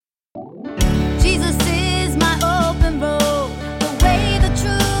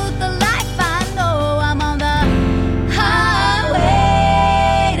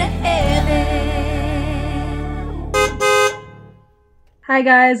Hi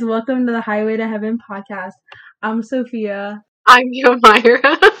guys, welcome to the Highway to Heaven podcast. I'm Sophia. I'm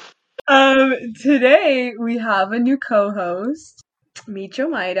Yomira. Today we have a new co-host, meet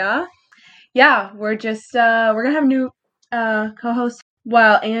Jomaida. Yeah, we're gonna have a new co-host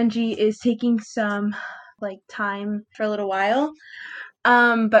while Angie is taking some time for a little while.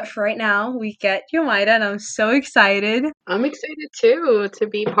 But for right now, we get Jomaida, and I'm so excited. I'm excited too to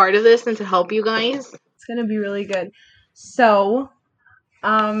be part of this and to help you guys. It's gonna be really good. So,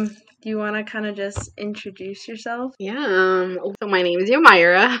 do you want to kind of just introduce yourself? Yeah. So my name is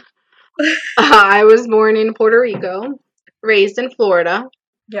Yomira. I was born in Puerto Rico, raised in Florida.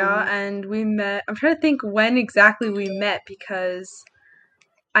 Yeah, and we met. I'm trying to think when exactly we met because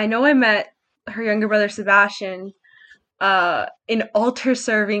I know I met her younger brother Sebastian in altar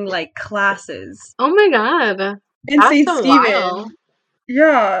serving classes Oh my god. in That's St. a while. Stephen.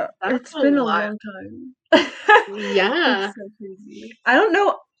 Yeah, That's it's a been a while. long time. Yeah. It's so crazy. I don't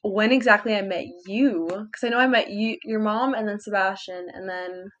know when exactly I met you because I know I met you, your mom, and then Sebastian, and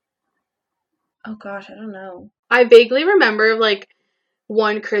then oh gosh, I don't know. I vaguely remember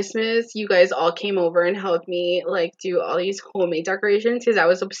one Christmas you guys all came over and helped me do all these homemade decorations because I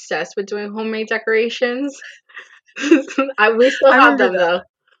was obsessed with doing homemade decorations. We still I have remember them that.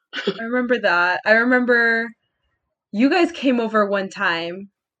 though. I remember that. I remember you guys came over one time,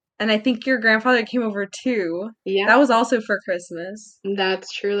 and I think your grandfather came over too. Yeah. That was also for Christmas.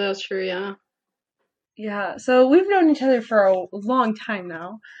 That's true. That's true. Yeah. Yeah, so we've known each other for a long time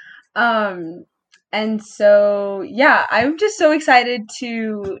now. Um, and so yeah, I'm just so excited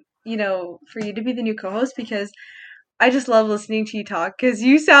to, for you to be the new co-host because I just love listening to you talk because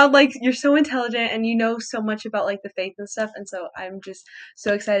you sound like you're so intelligent and you know so much about the faith and stuff, and so I'm just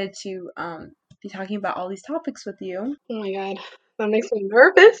so excited to be talking about all these topics with you. Oh my god, that makes me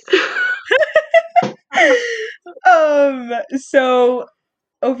nervous. So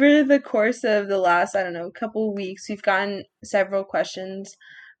over the course of the last, I don't know, couple weeks, we've gotten several questions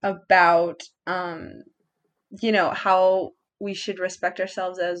about, how we should respect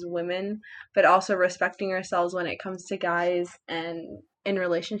ourselves as women, but also respecting ourselves when it comes to guys and in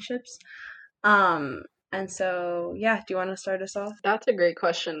relationships. Um, and so, yeah, do you want to start us off? That's a great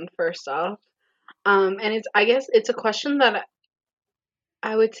question. First off, and I guess it's a question that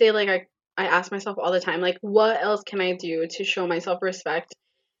I would say I ask myself all the time. Like, what else can I do to show myself respect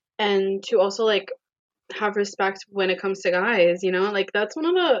and to also have respect when it comes to guys? That's one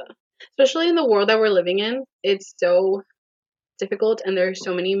of the, especially in the world that we're living in, it's so difficult and there's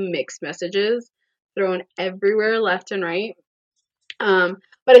so many mixed messages thrown everywhere, left and right.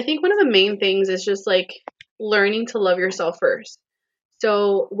 But I think one of the main things is just learning to love yourself first.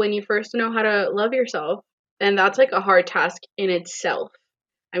 So when you first know how to love yourself, and that's a hard task in itself.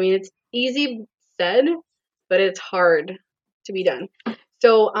 I mean, it's easy said, but it's hard to be done.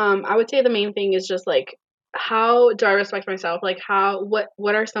 So I would say the main thing is just how do I respect myself?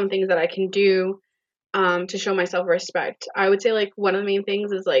 What are some things that I can do to show myself respect? I would say one of the main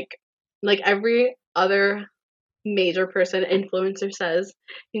things is every other major person influencer says,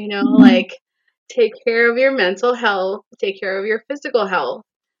 take care of your mental health, take care of your physical health,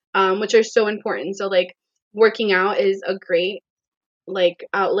 which are so important. So working out is a great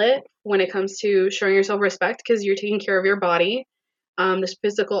outlet when it comes to showing yourself respect because you're taking care of your body. This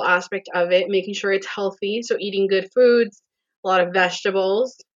physical aspect of it, making sure it's healthy, so eating good foods, a lot of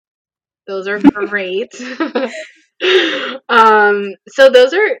vegetables, those are great. So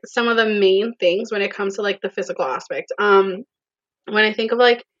those are some of the main things when it comes to the physical aspect. When I think of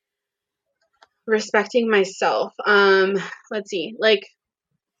respecting myself, let's see,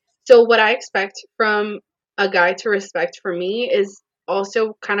 so what I expect from a guy to respect for me is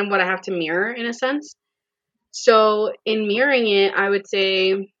also kind of what I have to mirror in a sense. So in mirroring it, I would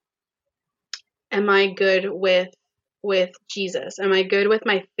say, am I good with Jesus? Am I good with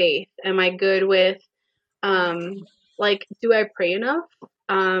my faith? Am I good with do I pray enough?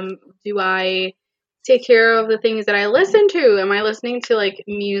 Do I take care of the things that I listen to? Am I listening to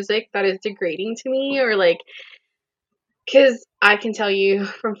music that is degrading to me or cuz I can tell you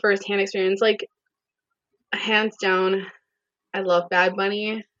from firsthand experience hands down I love Bad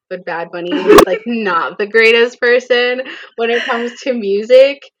Bunny, but Bad Bunny is not the greatest person when it comes to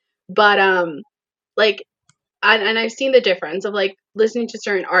music, but like and I've seen the difference of listening to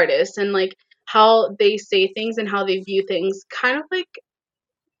certain artists and how they say things and how they view things kind of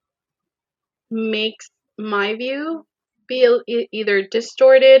makes my view be either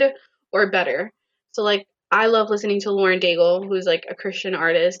distorted or better. So I love listening to Lauren Daigle, who's a Christian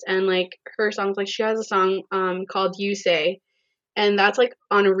artist, and her songs she has a song called "You Say," and that's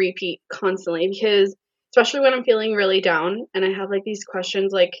on a repeat constantly because especially when I'm feeling really down and I have like these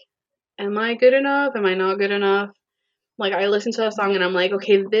questions like, am I good enough? Am I not good enough? Like I listen to a song and I'm like,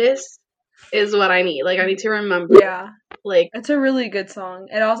 okay, this is what I need. Like I need to remember. Yeah. Like It's a really good song.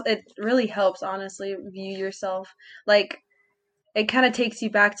 It really helps, honestly, view yourself. Like, it kind of takes you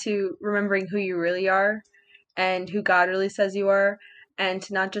back to remembering who you really are and who God really says you are, and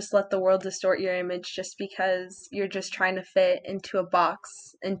to not just let the world distort your image just because you're just trying to fit into a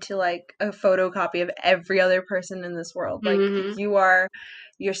box, into like a photocopy of every other person in this world. Like, mm-hmm.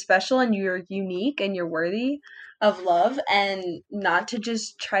 you're special and you're unique and you're worthy of love, and not to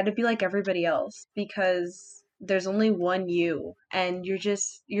just try to be like everybody else, because there's only one you, and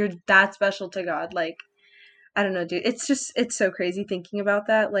you're that special to God. Like, I don't know, dude. It's so crazy thinking about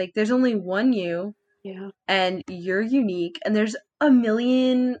that. Like, there's only one you, Yeah. and you're unique, and there's a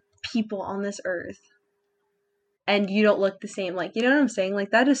million people on this earth, and you don't look the same. Like, you know what I'm saying? Like,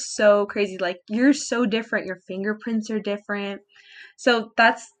 that is so crazy. Like, you're so different. Your fingerprints are different. So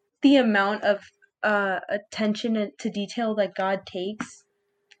that's the amount of attention to detail that God takes,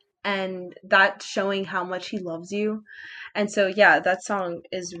 and that's showing how much He loves you. And so, yeah, that song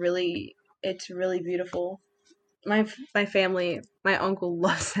is really, it's really beautiful. My family, my uncle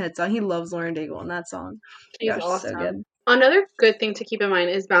loves that song. He loves Lauren Daigle and that song. She's Gosh, so awesome. good. Another good thing to keep in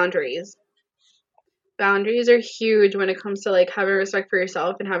mind is boundaries. Boundaries are huge when it comes to like having respect for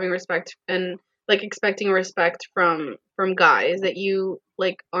yourself and having respect and like expecting respect from guys that you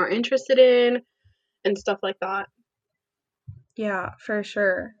like are interested in and stuff like that. Yeah, for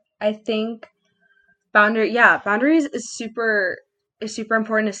sure. I think boundaries is super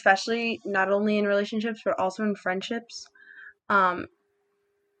important, especially not only in relationships but also in friendships. Um,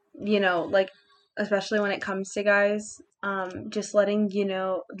 like, especially when it comes to guys, just letting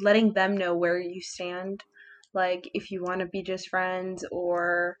them know where you stand. Like, if you want to be just friends,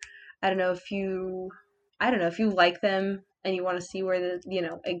 or I don't know, if you like them and you want to see where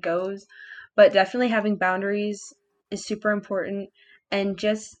it goes. But definitely having boundaries is super important. And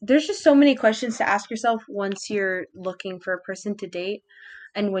just there's just so many questions to ask yourself once you're looking for a person to date,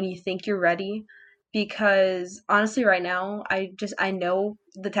 and when you think you're ready. Because honestly, right now, I know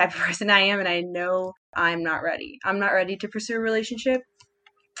the type of person I am, and I know I'm not ready. I'm not ready to pursue a relationship.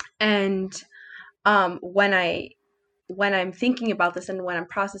 And when I'm thinking about this, and when I'm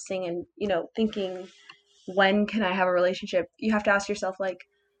processing and thinking, when can I have a relationship, you have to ask yourself, like,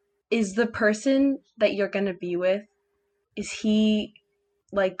 is the person that you're going to be with, is he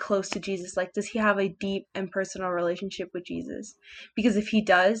like close to Jesus? Like, does he have a deep and personal relationship with Jesus? Because if he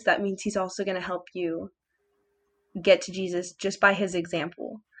does, that means he's also going to help you get to Jesus just by his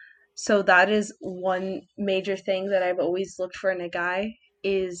example. So that is one major thing that I've always looked for in a guy,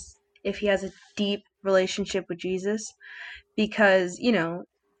 is if he has a deep relationship with Jesus. Because,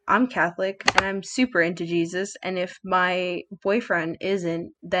 I'm Catholic and I'm super into Jesus, and if my boyfriend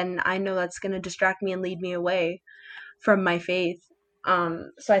isn't, then I know that's going to distract me and lead me away from my faith.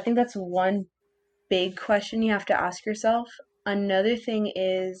 So I think that's one big question you have to ask yourself. Another thing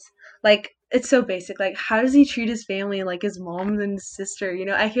is, like, it's so basic. Like, how does he treat his family and like his mom and his sister?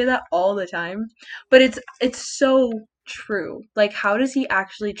 I hear that all the time, but it's so true. Like, how does he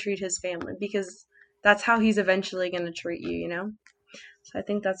actually treat his family? Because that's how he's eventually going to treat you. So I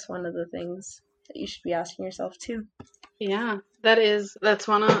think that's one of the things that you should be asking yourself too. Yeah, that's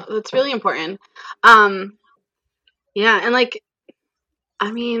really important. Um, yeah, and like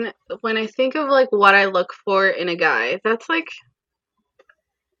I mean, when I think of like what I look for in a guy, that's like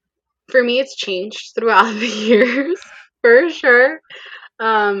for me it's changed throughout the years for sure.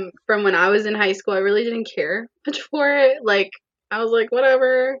 From when I was in high school, I really didn't care much for it. Like I was like,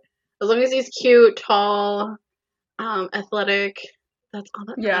 whatever, as long as he's cute, tall, athletic, that's all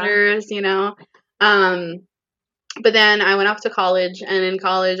that Yeah. matters. Um, but then I went off to college, and in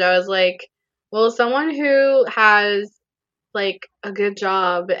college, I was like, well, someone who has like a good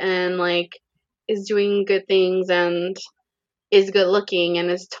job and like is doing good things and is good looking and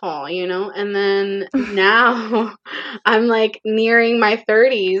is tall. And then now I'm like nearing my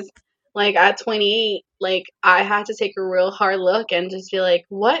 30s, like at 28, like I had to take a real hard look and just be like,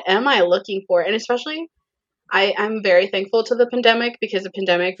 what am I looking for? And especially I'm very thankful to the pandemic, because the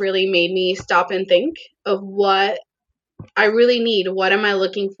pandemic really made me stop and think of what I really need. What am I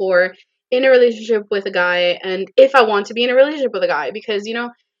looking for in a relationship with a guy, and if I want to be in a relationship with a guy? Because,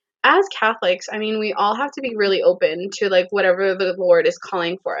 as Catholics, I mean, we all have to be really open to like whatever the Lord is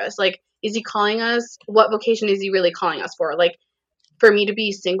calling for us. Like, is he calling us? What vocation is he really calling us for? Like, for me to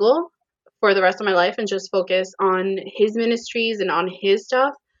be single for the rest of my life and just focus on his ministries and on his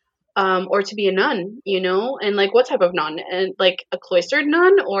stuff, or to be a nun, and like what type of nun, and like a cloistered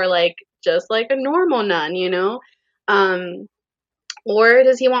nun, or like just like a normal nun, um or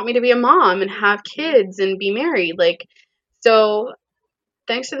does he want me to be a mom and have kids and be married? Like, so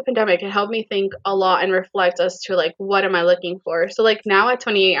thanks to the pandemic, it helped me think a lot and reflect as to like what am I looking for. So like now at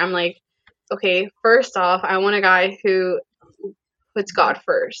 28, I'm like, okay, first off, I want a guy who puts God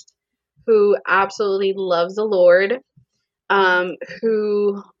first, who absolutely loves the Lord,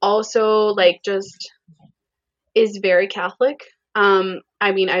 who also like just is very Catholic.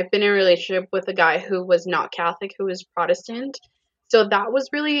 I mean, I've been in a relationship with a guy who was not Catholic, who was Protestant. So that was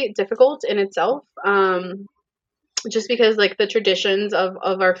really difficult in itself. Just because like the traditions of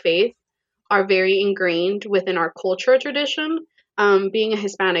our faith are very ingrained within our culture tradition. Being a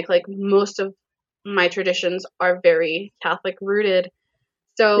Hispanic, like most of my traditions are very Catholic rooted.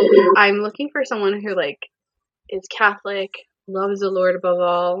 So I'm looking for someone who like is Catholic, loves the Lord above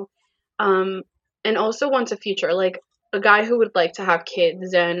all, um, and also wants a future, like a guy who would like to have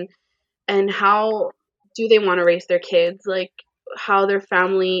kids and how do they want to raise their kids, like how their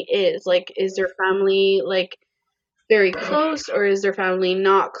family is, like is their family like very close or is their family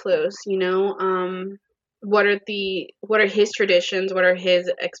not close, what are his traditions, what are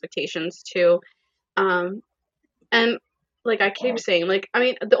his expectations too, um, and like I keep saying, like I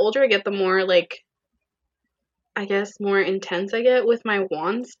mean, the older I get, the more like I guess more intense I get with my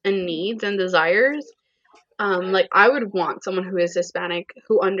wants and needs and desires. Like I would want someone who is Hispanic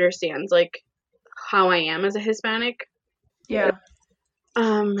who understands like how I am as a Hispanic. Yeah.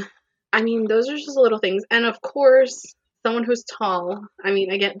 Um, I mean, those are just little things, and of course, someone who's tall. I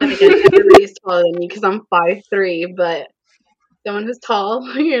mean, again, everybody's taller than me because I'm 5'3", but someone who's tall,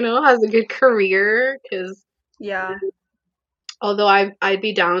 has a good career. Because Yeah. although I'd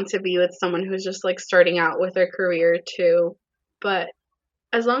be down to be with someone who's just like starting out with their career too, but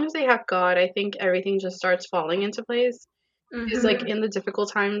as long as they have God, I think everything just starts falling into place. Because, like, Mhm. in the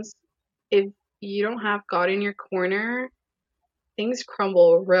difficult times, if you don't have God in your corner, things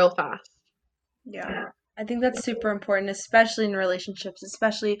crumble real fast. Yeah. I think that's super important, especially in relationships,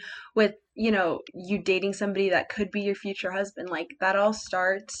 especially with, you dating somebody that could be your future husband. Like that all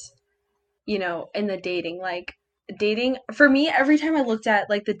starts, in the dating. Like dating for me, every time I looked at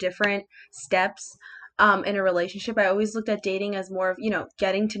like the different steps in a relationship, I always looked at dating as more of,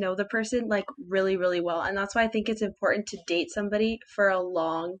 getting to know the person like really, really well. And that's why I think it's important to date somebody for a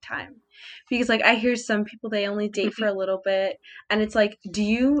long time. Because like I hear some people they only date for a little bit and it's like, do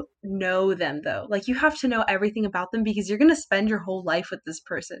you know them though? Like you have to know everything about them because you're going to spend your whole life with this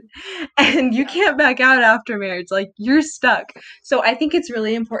person. And you can't back out after marriage. Like you're stuck. So I think it's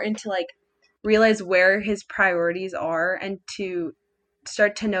really important to like realize where his priorities are and to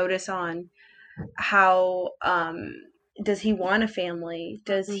start to notice on how does he want a family,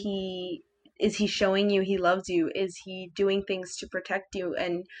 Mhm. is he showing you he loves you, is he doing things to protect you,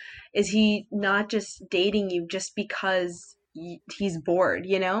 and is he not just dating you just because he's bored,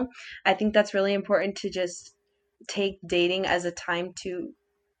 I think that's really important to just take dating as a time to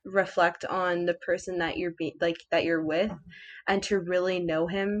reflect on the person that like that you're with and to really know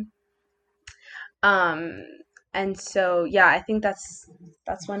him. um and so yeah, I think that's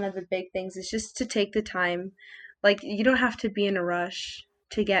one of the big things is just to take the time. Like you don't have to be in a rush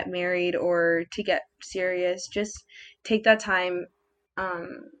to get married or to get serious. Just take that time um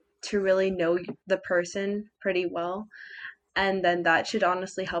to really know the person pretty well, and then that should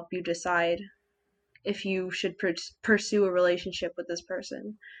honestly help you decide if you should pursue a relationship with this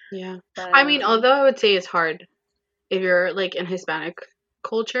person. Yeah. But I mean, although I would say it's hard if you're like in Hispanic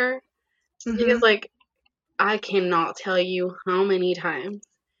culture, because mhm. like I cannot tell you how many times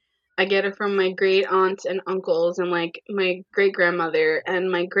I get it from my great aunts and uncles and like my great grandmother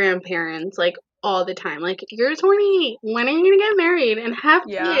and my grandparents, like all the time. Like, you're 20. When are you gonna get married and have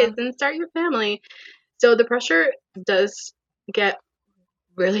Yeah. kids and start your family? So the pressure does get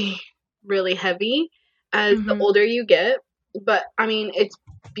really, really heavy as the Mhm. older you get. But I mean, it's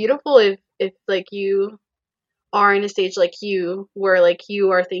beautiful if like you are in a stage like you where like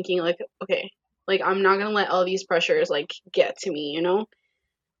you are thinking like, okay, like I'm not gonna let all these pressures like get to me.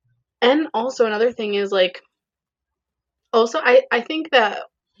 And also another thing is like, also I think that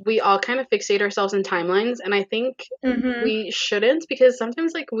we all kind of fixate ourselves in timelines, and I think Mhm. we shouldn't, because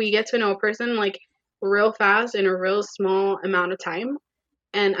sometimes like we get to know a person like real fast in a real small amount of time.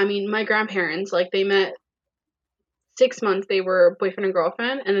 And I mean, my grandparents, like they met 6 months, they were boyfriend and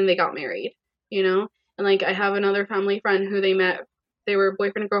girlfriend, and then they got married, you know? And like I have another family friend who they were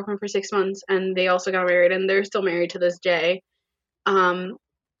boyfriend and girlfriend for 6 months, and they also got married, and they're still married to this day. Um,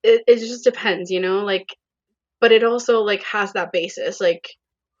 it just depends. Like, but it also like has that basis, like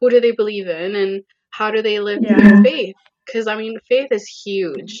who do they believe in and how do they live their Yeah. faith? Because I mean, faith is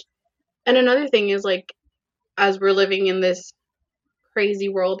huge. And another thing is like, as we're living in this crazy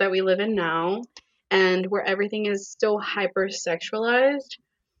world that we live in now, and where everything is so hyper sexualized,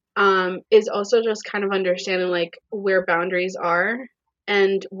 is also just kind of understanding like where boundaries are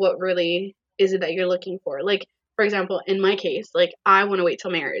and what really is it that you're looking for. Like, for example, in my case, like I want to wait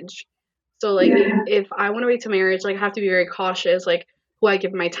till marriage. So like Yeah. if I want to wait till marriage, like I have to be very cautious, like who I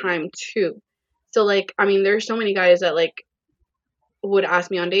give my time to. So like I mean, there's so many guys that like would ask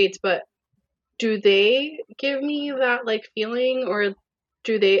me on dates, but do they give me that like feeling, or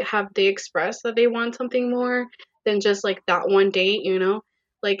do they express that they want something more than just like that one date, you know?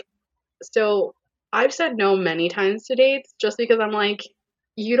 Like, so I've said no many times to dates just because I'm like,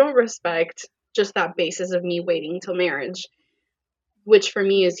 you don't respect just that basis of me waiting till marriage, which for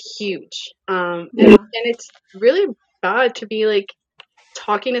me is huge. And Yeah. it's really bad to be like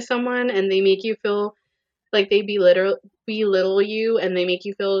talking to someone and they make you feel like they belittle you, and they make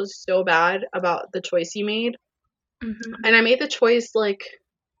you feel so bad about the choice you made. Hmm. And I made the choice like,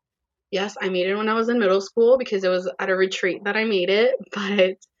 yes, I made it when I was in middle school because it was at a retreat that I made it,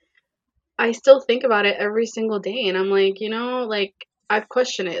 but I still think about it every single day, and I'm like, like I've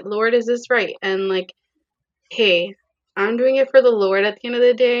questioned it. Lord, is this right? And like, hey, I'm doing it for the Lord at the end of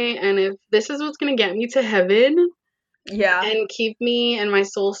the day, and if this is what's going to get me to heaven Yeah. and keep me and my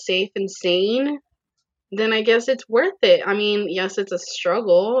soul safe and sane, then I guess it's worth it. I mean, yes, it's a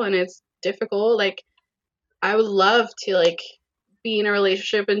struggle and it's difficult. Like, I would love to like be in a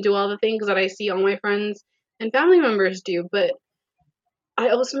relationship and do all the things that I see all my friends and family members do, but I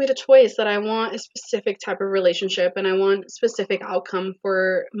also made a choice that I want a specific type of relationship and I want a specific outcome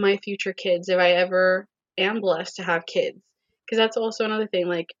for my future kids if I ever am blessed to have kids. Because that's also another thing.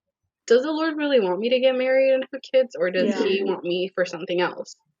 Like, does the Lord really want me to get married and have kids, or does Yeah. He want me for something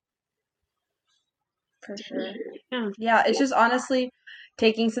else? For sure. Yeah. Yeah, it's just honestly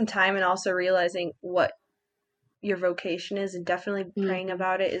taking some time and also realizing what your vocation is and definitely praying Hmm.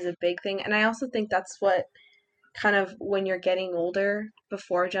 about it is a big thing. And I also think that's what kind of when you're getting older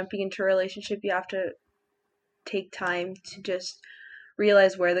before jumping into a relationship, you have to take time to just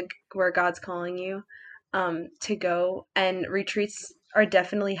realize where God's calling you to go. And retreats are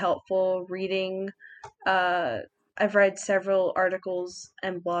definitely helpful. Reading, uh, I've read several articles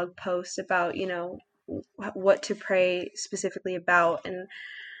and blog posts about what to pray specifically about,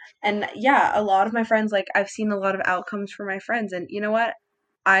 and yeah, a lot of my friends, like I've seen a lot of outcomes for my friends, and you know what,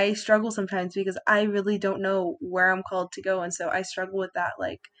 I struggle sometimes because I really don't know where I'm called to go, and so I struggle with that,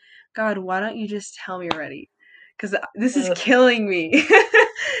 like, God, why don't you just tell me already, because this is Ugh, killing me.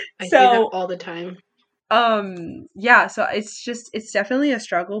 I say that So all the time. yeah, so it's definitely a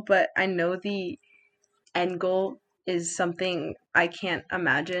struggle, but I know the end goal is something I can't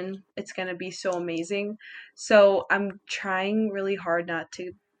imagine. It's gonna be so amazing. So I'm trying really hard not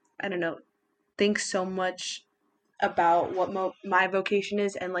to, I don't know, think so much about what my vocation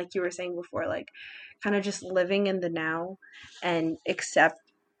is, and like you were saying before, like kind of just living in the now and accept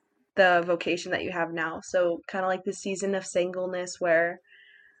the vocation that you have now. So kind of like the season of singleness where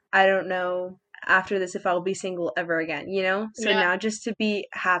I don't know after this if I'll be single ever again, you know? So Yeah. now just to be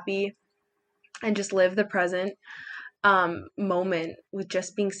happy and just live the present moment with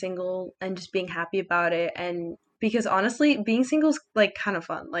just being single and just being happy about it, and because honestly being single is like kind of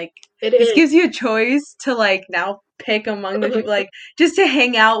fun, like It this is. gives you a choice to like now pick among the people, like just to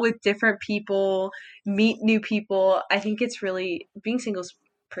hang out with different people, meet new people. I think it's really, being single is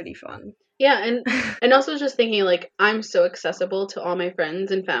pretty fun. Yeah, and also just thinking like I'm so accessible to all my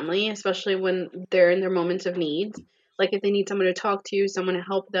friends and family, especially when they're in their moments of need. Like if they need someone to talk to, someone to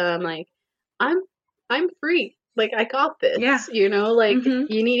help them, like I'm I'm free. Like I got this, Yeah. like Mhm.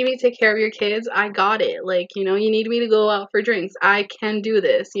 you need me to take care of your kids, I got it. Like, you need me to go out for drinks, I can do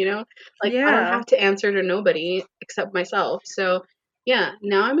this. Like I don't Yeah. have to answer to nobody except myself. So, yeah,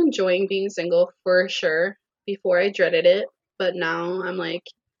 now I'm enjoying being single for sure. Before I dreaded it, but now I'm like,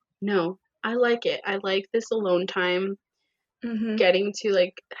 no, I like it. I like this alone time, Mhm. getting to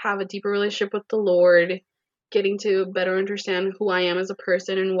like have a deeper relationship with the Lord, getting to better understand who I am as a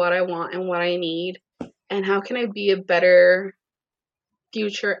person and what I want and what I need, and how can I be a better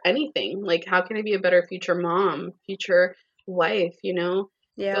future anything? Like how can I be a better future mom, future wife?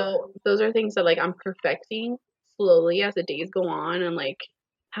 Yeah. So those are things that like I'm perfecting slowly as the days go on, and like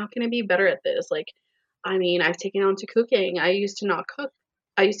how can I be better at this? Like I mean, I've taken on to cooking. I used to not cook.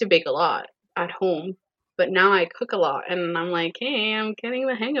 I used to bake a lot at home, but now I cook a lot, and I'm like, hey, I'm getting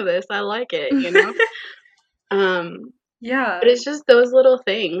the hang of this. I like it. Um, Yeah. but it's just those little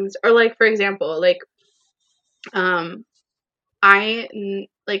things, or like for example, like um,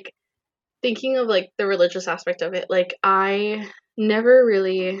 like thinking of like the religious aspect of it. Like I never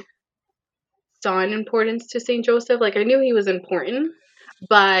really saw an importance to Saint Joseph. Like I knew he was important,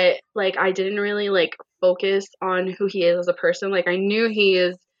 but like I didn't really like focus on who he is as a person. Like I knew he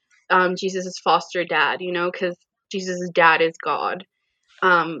is Jesus' foster dad, you know, because Jesus' dad is God.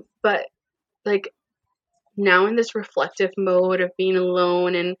 But like now in this reflective mode of being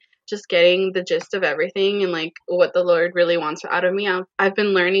alone and just getting the gist of everything and like what the Lord really wants out of me, I've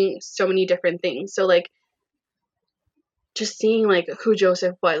been learning so many different things. So like just seeing like who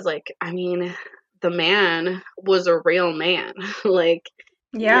Joseph was, like I mean, the man was a real man. Like,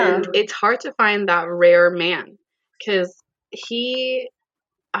 Yeah. and it's hard to find that rare man because he,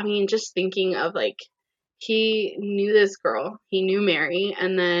 I mean, just thinking of like he knew this girl, he knew Mary,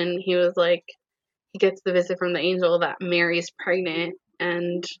 and then he was like he gets the visit from the angel that Mary's pregnant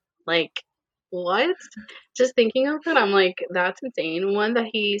and like what? Just thinking of it, I'm like, that's insane. One that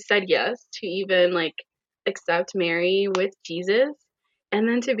he said yes to even like accept Mary with Jesus and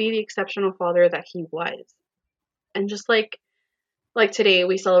then to be the exceptional father that he was. And just like today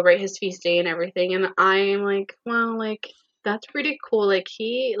we celebrate his feast day and everything and I'm like, well, like that's pretty cool. Like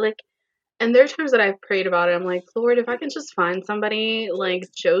he like and there are times that I've prayed about it. I'm like, Lord, if I can just find somebody like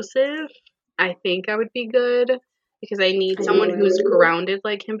Joseph, I think I would be good because I need I know, someone who's right? grounded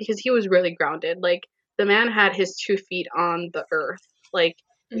like him because he was really grounded. Like the man had his 2 feet on the earth. Like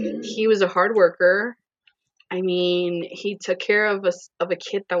Mhm. he was a hard worker. I mean, he took care of a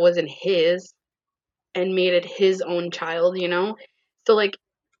kid that wasn't his and made it his own child, you know? So like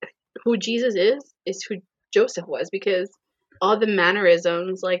who Jesus is who Joseph was because all the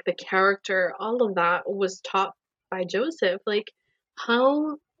mannerisms, like the character, all of that was taught by Joseph. Like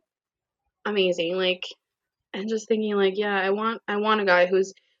how amazing. Like and just thinking like, yeah, I want a guy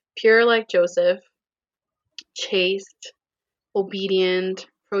who's pure like Joseph, chaste, obedient,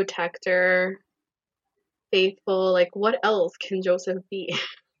 protector, faithful. Like what else can Joseph be?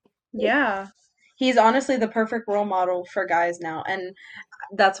 Yeah. He's honestly the perfect role model for guys now. And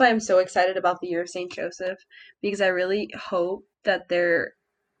that's why I'm so excited about the year of St. Joseph because I really hope that there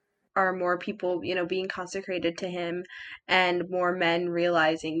are more people, being consecrated to him and more men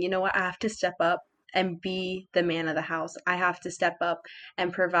realizing, you know what, I have to step up and be the man of the house. I have to step up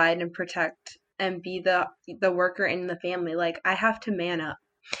and provide and protect and be the worker in the family. Like I have to man up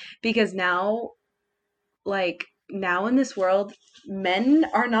because now in this world, men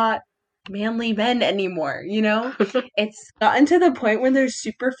are not manly men anymore, you know? It's gotten to the point where they're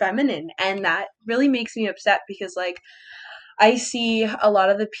super feminine and that really makes me upset because like I see a lot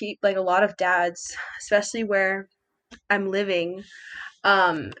of like a lot of dads, especially where I'm living,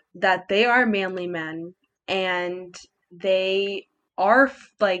 that they are manly men and they are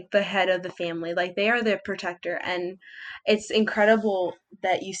like the head of the family, like they are the protector, and it's incredible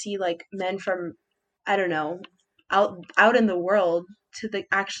that you see like men from, I don't know, out in the world to the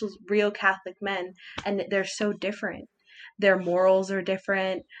actual real Catholic men, and they're so different. Their morals are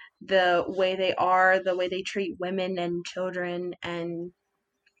different, the way they treat women and children, and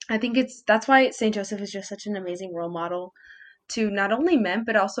I think that's why Saint Joseph is just such an amazing role model to not only men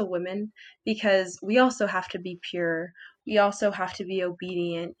but also women because we also have to be pure. We also have to be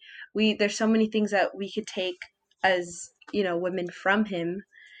obedient. There's so many things that we could take as, women from him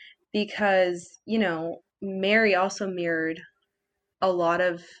because, Mary also mirrored a lot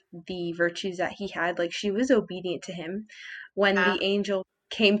of the virtues that he had. Like she was obedient to him when Yeah. the angel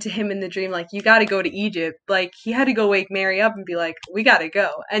came to him in the dream like you got to go to Egypt. Like he had to go wake Mary up and be like we got to go.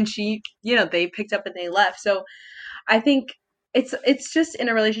 And she, they picked up and they left. So I think it's just in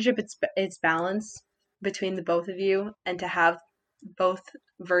a relationship it's balance between the both of you and to have both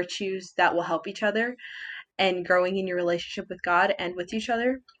virtues that will help each other and growing in your relationship with God and with each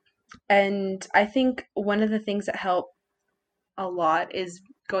other. And I think one of the things that help a lot is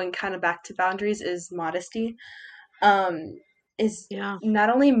going kind of back to boundaries is modesty. Um, is Yeah. not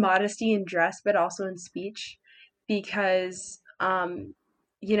only modesty in dress but also in speech, because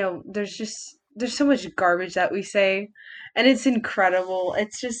there's so much garbage that we say, and it's incredible.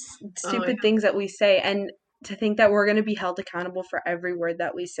 It's just Oh stupid things that we say, and to think that we're going to be held accountable for every word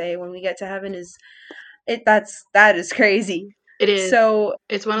that we say when we get to heaven is that is crazy. it is. So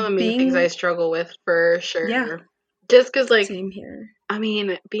It's one of the main things I being struggle with for yeah, sure. Just because, like, same here. I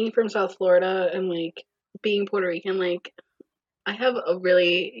mean, being from South Florida and, like, being Puerto Rican, like, I have a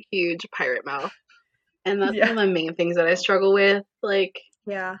really huge pirate mouth. And that's Yeah. one of the main things that I struggle with, like,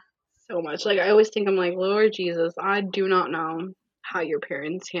 Yeah. so much. Like, I always think, I'm like, Lord Jesus, I do not know how your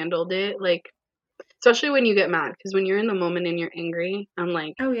parents handled it. Like, especially when you get mad. Because when you're in the moment and you're angry, I'm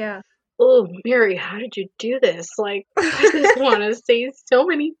like, Oh yeah. oh, Mary, how did you do this? Like, I just want to say so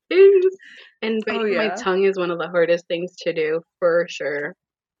many things. And Oh biting my yeah. tongue is one of the hardest things to do, for sure.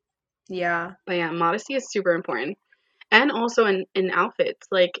 Yeah. But yeah, modesty is super important. And also in outfits,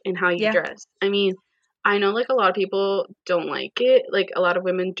 like in how you Yeah. dress. I mean, I know like a lot of people don't like it. Like a lot of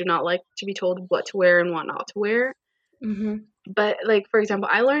women do not like to be told what to wear and what not to wear. Mhm. But like for example,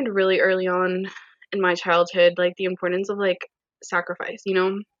 I learned really early on in my childhood like the importance of like sacrifice, you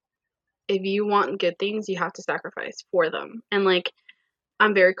know? If you want good things, you have to sacrifice for them. And like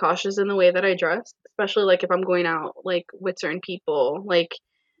I'm very cautious in the way that I dress, especially like if I'm going out like with certain people, like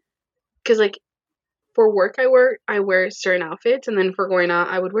cuz like for work I wear certain outfits, and then for going out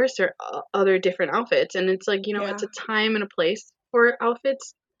I would wear other different outfits, and it's like, you know, it's Yeah. a time and a place for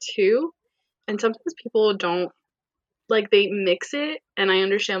outfits too. And sometimes people don't, like, they mix it, and I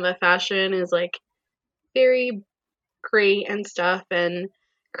understand that fashion is like very great and stuff and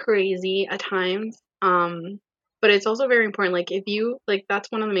crazy at times. But it's also very important, like if you like, that's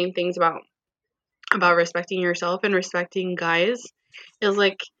one of the main things about respecting yourself and respecting guys is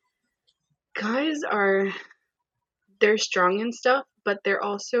like guys are, they're strong and stuff, but they're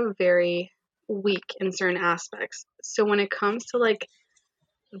also very weak in certain aspects. So when it comes to like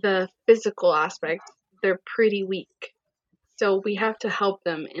the physical aspect, they're pretty weak. So we have to help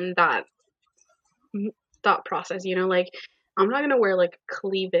them in that thought process, you know, like I'm not gonna wear like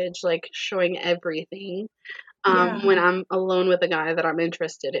cleavage, like showing everything, Yeah. when I'm alone with a guy that I'm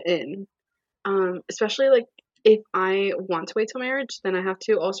interested in. Especially like if I want to wait till marriage, then I have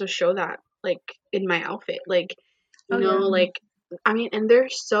to also show that like in my outfit. Like, Oh you know, yeah. like I mean, and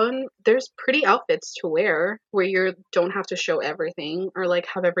there's pretty outfits to wear where you don't have to show everything or like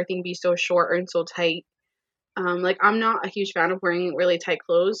have everything be so short and so tight. Like I'm not a huge fan of wearing really tight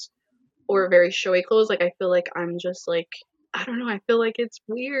clothes or very showy clothes. Like I feel like I'm just like, I don't know, I feel like it's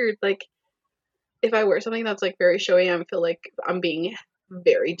weird. Like if I wear something that's like very showy, I feel like I'm being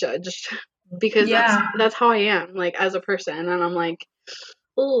very judged because Yeah. that's how I am, like as a person, and I'm like,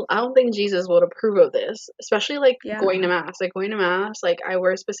 oh, I don't think Jesus would approve of this, especially like Yeah. going to mass. Like going to mass, like I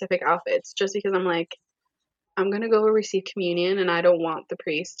wear specific outfits just because I'm like, I'm gonna go receive communion, and I don't want the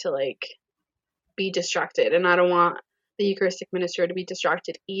priest to like be distracted, and I don't want the Eucharistic minister to be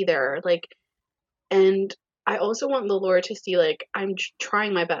distracted either. Like, and I also want the Lord to see like I'm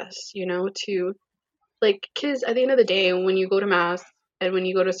trying my best, you know, to like, because at the end of the day, when you go to mass and when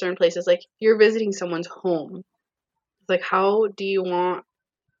you go to certain places, like you're visiting someone's home. Like, how do you want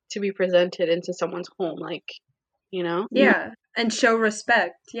to be presented into someone's home? Like, you know? Yeah. And show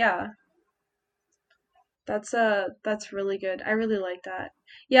respect. Yeah. That's really good. I really like that.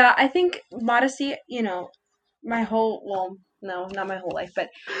 Yeah, I think modesty, my whole, well, no, not my whole life, but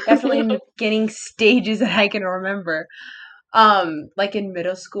definitely in the beginning stages that I can remember. Like in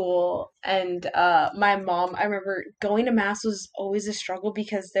middle school, and my mom, I remember going to mass was always a struggle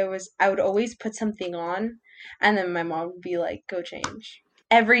because I would always put something on, and then my mom would be like, go change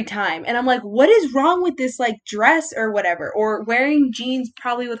every time, and I'm like, what is wrong with this, like, dress or whatever, or wearing jeans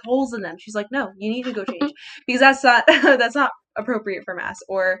probably with holes in them? She's like, no, you need to go change because that's not that's not appropriate for mass,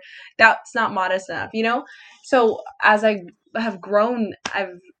 or that's not modest enough. So as I have grown,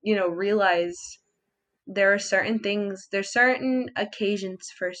 I've realized there's certain occasions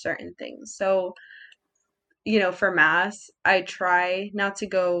for certain things. So, for mass, I try not to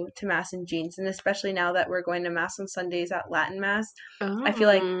go to mass in jeans. And especially now that we're going to mass on Sundays at Latin mass, I feel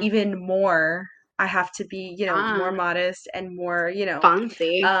like Oh, even more I have to be, more ah, modest and more,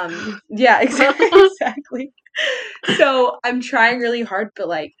 fancy. yeah, exactly. So I'm trying really hard, but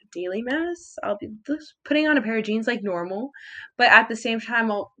like daily mass, I'll be just putting on a pair of jeans like normal, but at the same time,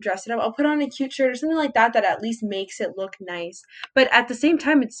 I'll dress it up. I'll put on a cute shirt or something like that that at least makes it look nice. But at the same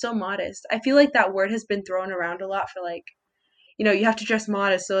time, it's still modest. I feel like that word has been thrown around a lot for like, you have to dress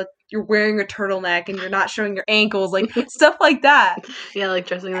modest, so you're wearing a turtleneck and you're not showing your ankles, like stuff like that. Yeah, like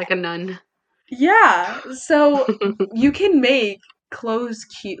dressing like a nun. Yeah, so you can make clothes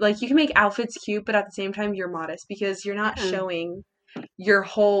cute, like you can make outfits cute, but at the same time, you're modest because you're not Yeah. showing your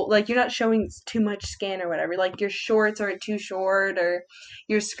whole, like, you're not showing too much skin or whatever, like your shorts aren't too short or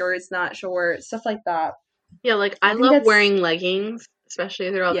your skirt's not short, stuff like that. Yeah, like I I think love that's, wearing leggings, especially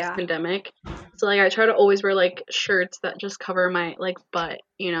throughout this yeah, pandemic. So like I try to always wear like shirts that just cover my like butt,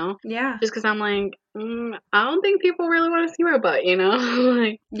 you know? yeah, Just because I'm like, I don't think people really want to see my butt, you know?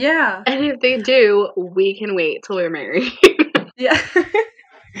 Like, yeah, and if they do, we can wait till we're married. yeah.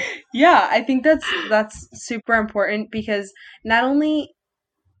 Yeah, I think that's super important because not only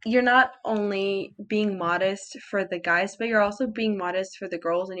you're not only being modest for the guys, but you're also being modest for the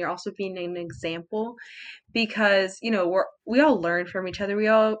girls, and you're also being an example because we all learn from each other. We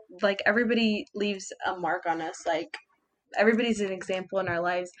all, like, everybody leaves a mark on us. Like, everybody's an example in our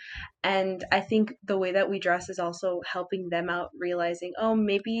lives, and I think the way that we dress is also helping them out, realizing, oh,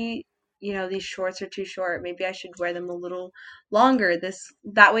 maybe these shorts are too short. Maybe I should wear them a little longer.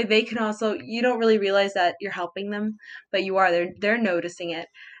 That way they can also, you don't really realize that you're helping them, but you are. They're noticing it.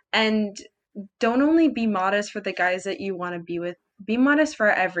 And don't only be modest for the guys that you want to be with. Be modest for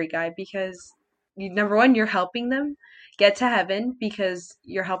every guy, because number one, you're helping them get to heaven, because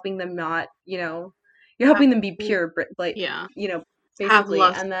you're helping them not, you're Have, helping them be pure, like, yeah. Have basically.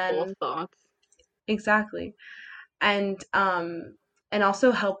 And lustful then thoughts. exactly. And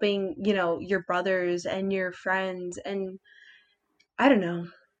also helping, your brothers and your friends, and I don't know.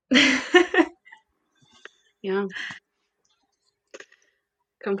 Yeah.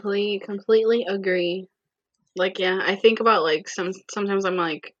 Completely agree. Like, yeah, I think about like sometimes I'm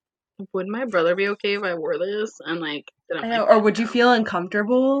like, would my brother be okay if I wore this? And like, then I'm I know. like, Or would you feel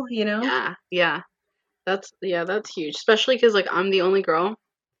uncomfortable, yeah. That's huge, especially because like I'm the only girl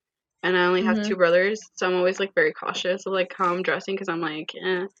and I only have Hmm. two brothers, so I'm always like very cautious of like how I'm dressing because I'm like,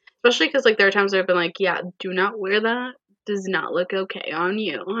 especially because like there are times where I've been like, yeah, do not wear that. Does not look okay on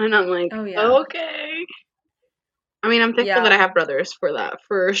you, and I'm like, Oh yeah. okay. I mean, I'm thankful that I Yeah, have brothers for that,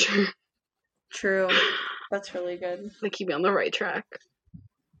 for sure. true. That's really good. They keep me on the right track.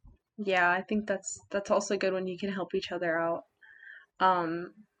 Yeah, I think that's also good when you can help each other out.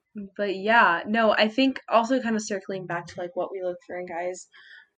 Um, but yeah, no, I think also kind of circling back to like what we look for in guys.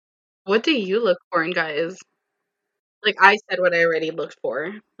 What do you look for in guys? Like I said, what I already looked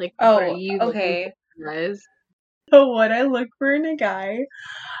for. Like, what are Oh, you looking for okay. in guys? So what I look for in a guy,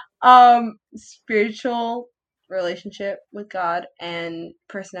 spiritual relationship with God and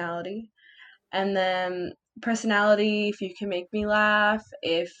personality. And then personality, if you can make me laugh,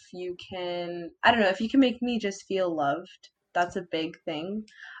 if you can, I don't know, if you can make me just feel loved, that's a big thing.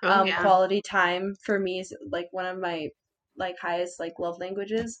 Oh yeah, Quality time for me is like one of my like highest like love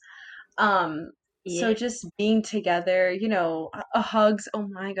languages. So yeah. just being together, hugs, oh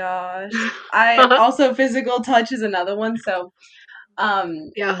my gosh. I also physical touch is another one, so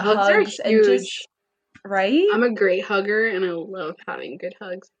Yeah, hugs are hugs and huge. just right? I'm a great hugger and I love having good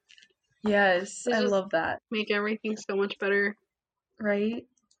hugs. Yes, They I just love that. make everything so much better. Right?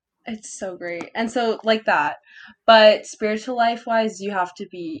 It's so great. And so like that. But spiritual life wise, you have to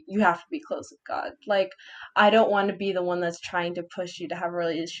be close with God. Like I don't want to be the one that's trying to push you to have a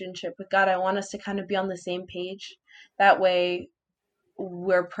relationship with God. I want us to kind of be on the same page. That way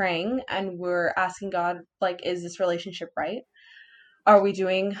we're praying and we're asking God, like, is this relationship right? Are we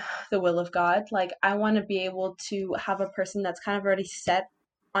doing the will of God? Like I want to be able to have a person that's kind of already set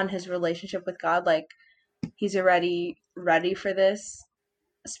on his relationship with God, like he's already ready for this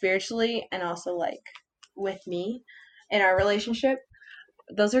spiritually and also like with me in our relationship.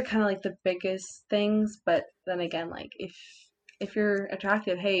 Those are kind of like the biggest things, but then again, like if you're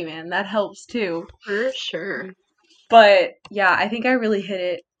attractive, hey man, that helps too. For sure. But yeah, I think I really hit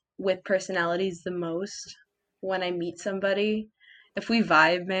it with personalities the most when I meet somebody. If we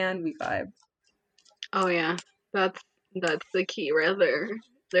vibe, man, we vibe. Oh yeah, that's that's the key right there.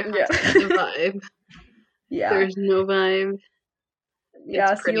 There has Yeah. to be a vibe. If Yeah. there's no vibe, it's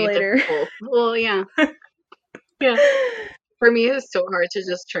Yeah, see you pretty later. difficult. Well, yeah, yeah. For me, it's so hard to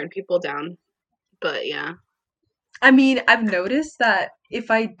just turn people down. But yeah, I mean, I've noticed that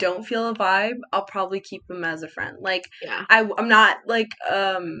if I don't feel a vibe, I'll probably keep them as a friend. Like, yeah. I'm not like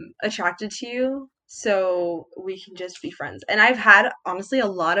attracted to you, so we can just be friends. And I've had honestly a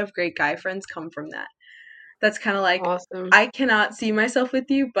lot of great guy friends come from that. That's kind of like Awesome. I cannot see myself with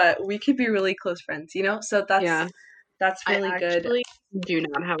you, but we could be really close friends, you know? So Yeah. that's I really good. actually do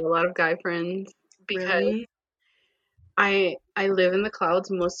not have a lot of guy friends because Really? I live in the clouds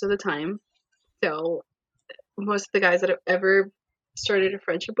most of the time. So most of the guys that I've ever started a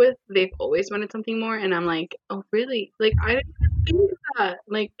friendship with, they've always wanted something more, and I'm like, oh really? Like I didn't think that.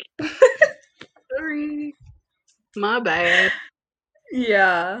 Like sorry, my bad.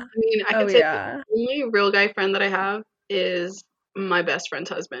 Yeah. I mean, I Oh could say the yeah. only real guy friend that I have is my best friend's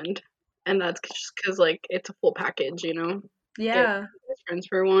husband, and that's just because like it's a full package, you know. Get Yeah. best friends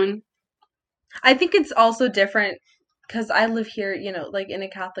for one. I think it's also different because I live here, like in a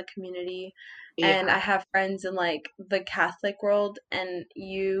Catholic community, and Yeah, I have friends in like the Catholic world, and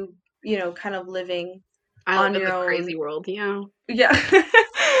kind of living I live on in your the own. crazy world. Yeah, Yeah.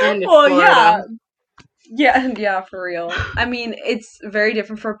 and in Well, Florida. yeah. Yeah, yeah, for real. I mean, it's very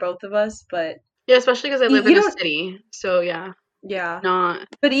different for both of us, but Yeah, especially because I you, live you in a don't, city. So yeah, it's yeah. not.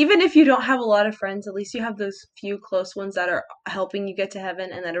 But even if you don't have a lot of friends, at least you have those few close ones that are helping you get to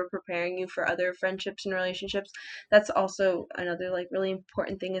heaven and that are preparing you for other friendships and relationships. That's also another like really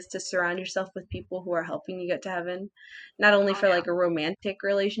important thing, is to surround yourself with people who are helping you get to heaven. Not only Oh for like a romantic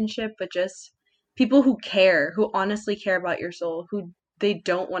relationship, but just people who care, who honestly care about your soul, who they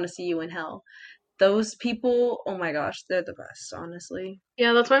don't want to see you in hell. Those people, oh my gosh, they're the best, honestly.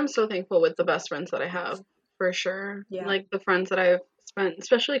 Yeah, that's why I'm so thankful with the best friends that I have, for sure. Yeah. Like the friends that I've spent,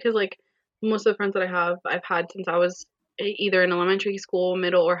 especially because like most of the friends that I have, I've had since I was either in elementary school,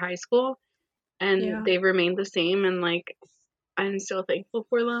 middle, or high school, and Yeah. they've remained the same. And like I'm still thankful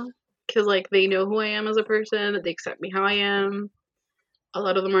for them because like they know who I am as a person, they accept me how I am. A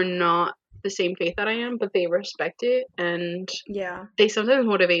lot of them are not the same faith that I am, but they respect it, and Yeah. they sometimes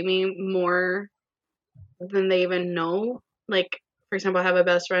motivate me more than they even know. Like, for example, I have a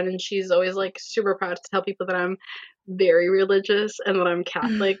best friend, and she's always like super proud to tell people that I'm very religious and that I'm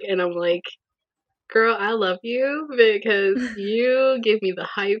Catholic. And I'm like, girl, I love you because you give me the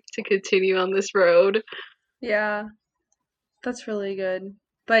hype to continue on this road. Yeah. That's really good.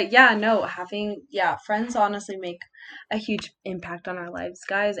 But yeah, no, having, yeah, friends honestly make a huge impact on our lives,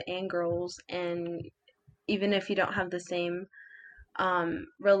 guys and girls. And even if you don't have the same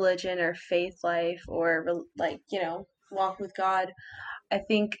religion or faith life or like, walk with God, I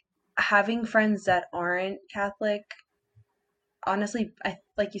think having friends that aren't Catholic, honestly, I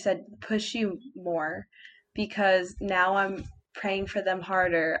like you said, push you more because now I'm praying for them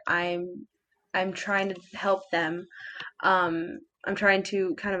harder. I'm trying to help them. I'm trying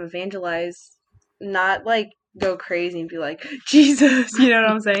to kind of evangelize, not like go crazy and be like Jesus, you know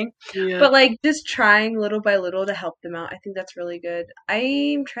what I'm saying? Yeah. But like just trying little by little to help them out. I think that's really good.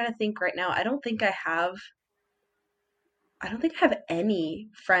 I'm trying to think right now. I don't think I have any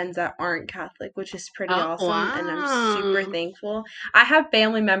friends that aren't Catholic, which is pretty Oh, awesome, and I'm super wow. thankful. I have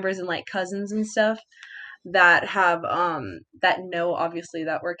family members and like cousins and stuff that have that know obviously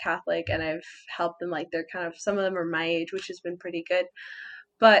that we're Catholic, and I've helped them, like they're kind of, some of them are my age, which has been pretty good.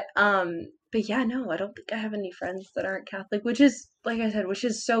 But yeah, no, I don't think I have any friends that aren't Catholic, which is, like I said, which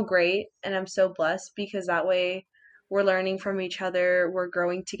is so great, and I'm so blessed because that way we're learning from each other, we're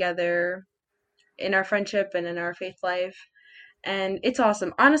growing together in our friendship and in our faith life, and it's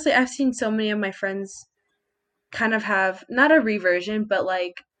awesome. Honestly, I've seen so many of my friends kind of have not a reversion, but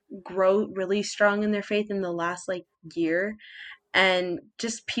like grow really strong in their faith in the last like year, and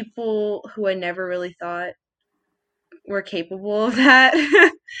just people who I never really thought were capable of that,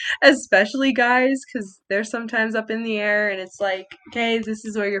 especially guys, because they're sometimes up in the air and it's like, okay, this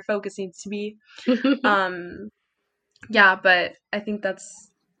is where your focus needs to be. um yeah, but I think that's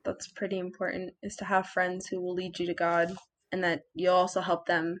pretty important, is to have friends who will lead you to God and that you'll also help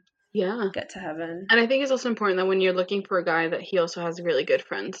them Yeah. get to heaven. And I think it's also important that when you're looking for a guy that he also has really good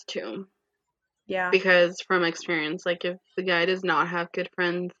friends too. Yeah. Because from experience, like if the guy does not have good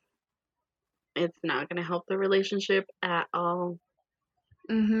friends, it's not going to help the relationship at all.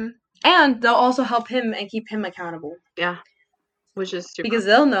 And they'll also help him and keep him accountable Yeah, which is super because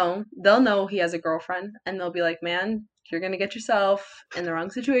they'll know he has a girlfriend, and they'll be like, man, you're gonna get yourself in the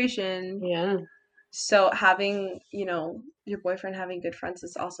wrong situation. yeah. So having, your boyfriend having good friends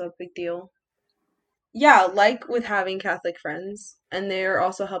is also a big deal. Yeah, like with having Catholic friends, and they're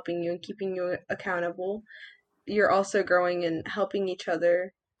also helping you and keeping you accountable. You're also growing and helping each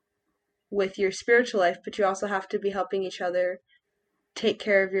other with your spiritual life, but you also have to be helping each other take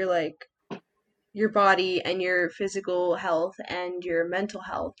care of your body and your physical health and your mental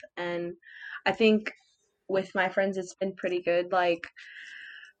health. And I think with my friends, it's been pretty good. Like,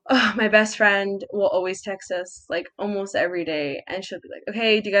 my best friend will always text us like almost every day, and she'll be like,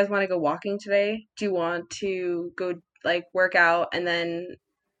 okay, do you guys want to go walking today? Do you want to go like work out and then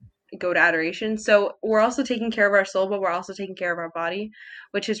go to adoration? So we're also taking care of our soul, but we're also taking care of our body,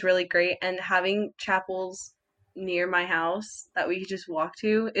 which is really great. And having chapels near my house that we could just walk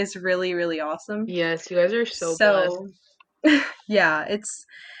to is really, really awesome. Yes, you guys are so blessed. So yeah,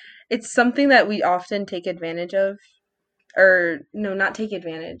 it's something that we often take advantage of, or no, not take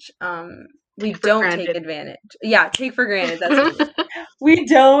advantage. We Take for don't take granted. advantage. Yeah, take for granted. That's what it is. We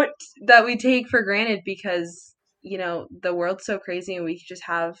don't, that we take for granted because the world's so crazy, and we could just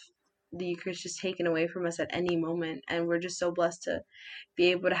have the Eucharist just taken away from us at any moment, and we're just so blessed to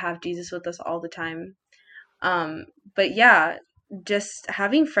be able to have Jesus with us all the time. Um, but yeah, just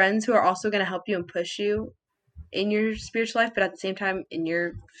having friends who are also going to help you and push you in your spiritual life, but at the same time in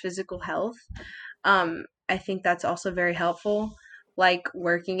your physical health. I think that's also very helpful, like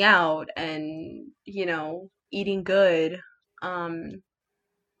working out and, eating good. Um,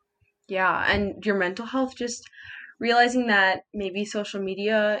 yeah, and your mental health, just realizing that maybe social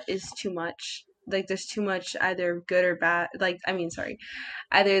media is too much. Like there's too much either good or bad. Like, I mean, sorry.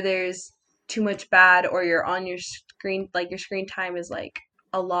 Either there's too much bad, or you're on your screen, like your screen time is like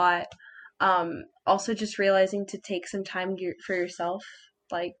a lot. Also just realizing to take some time for yourself.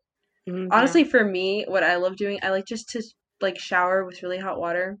 Like, Mm, yeah. honestly, for me, what I love doing, I like just to like shower with really hot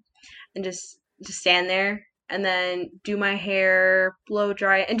water and just stand there and then do my hair, blow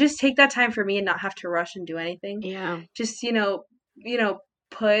dry, and just take that time for me and not have to rush and do anything. Yeah. Just,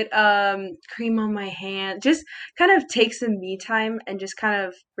 put cream on my hand. Just kind of take some me time and just kind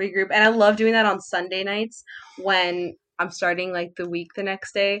of regroup. And I love doing that on Sunday nights when I'm starting like the week the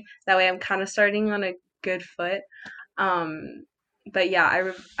next day. That way I'm kind of starting on a good foot. Um but yeah,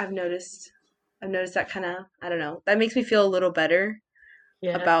 I've noticed that kind of, I don't know, that makes me feel a little better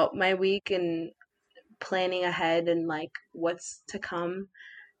Yeah. about my week and planning ahead and like what's to come.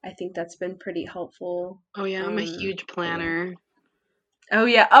 I think that's been pretty helpful. Oh yeah, I'm a huge But yeah. planner. Oh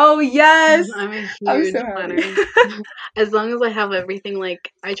yeah. Oh yes. I'm a I'm huge so happy. planner. As long as I have everything,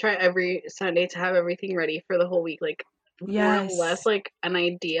 like I try every Sunday to have everything ready for the whole week, like more or less Yes. like an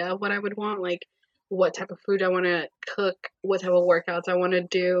idea of what I would want, like what type of food I want to cook, what type of workouts I want to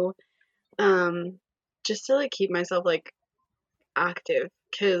do, um, just to like keep myself like active.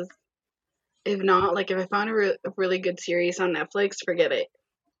 Cause if not, like if I found a really good series on Netflix, forget it.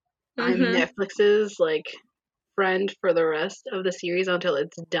 I'm Mhm. Netflix's like friend for the rest of the series until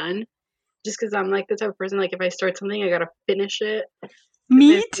it's done. Just because I'm like the type of person, like if I start something, I gotta finish it. Because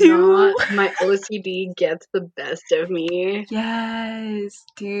Me if too. not, my OCD gets the best of me. Yes,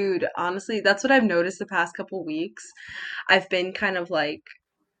 dude. Honestly, that's what I've noticed the past couple weeks. I've been kind of like,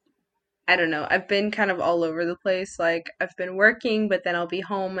 I don't know. I've been kind of all over the place. Like I've been working, but then I'll be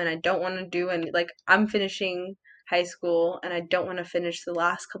home and I don't want to do any, like I'm finishing high school and I don't want to finish the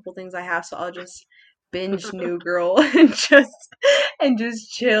last couple things I have, so I'll just binge New Girl and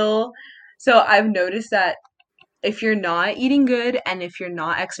just chill. So I've noticed that if you're not eating good and if you're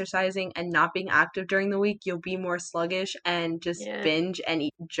not exercising and not being active during the week, you'll be more sluggish and just Yeah. binge and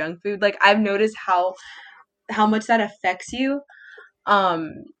eat junk food. Like I've noticed how much that affects you.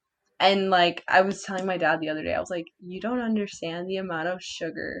 Um and like I was telling my dad the other day, I was like, "You don't understand the amount of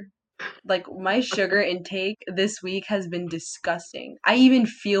sugar. Like my sugar intake this week has been disgusting. I even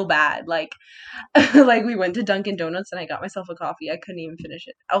feel bad. Like like we went to Dunkin' Donuts and I got myself a coffee. I couldn't even finish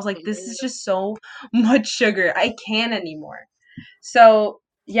it. I was like, this is just so much sugar. I can't anymore." So,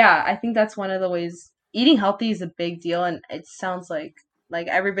 yeah, I think that's one of the ways eating healthy is a big deal and it sounds like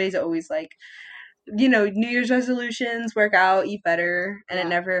everybody's always like, New Year's resolutions, work out, eat better, and it Yeah.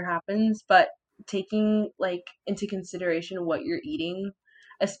 never happens. But taking like into consideration what you're eating,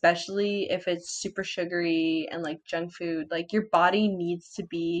 especially if it's super sugary and like junk food, like your body needs to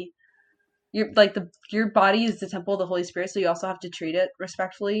be your body is the temple of the Holy Spirit, so you also have to treat it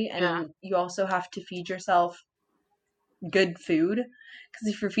respectfully Yeah. and you also have to feed yourself good food. Because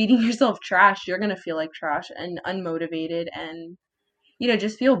if you're feeding yourself trash, you're gonna feel like trash and unmotivated and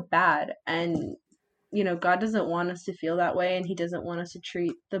just feel bad. And God doesn't want us to feel that way, and He doesn't want us to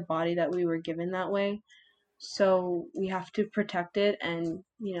treat the body that we were given that way. So we have to protect it and,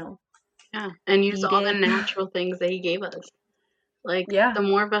 Yeah. And use eat all the it. natural things that he gave us. Like Yeah. the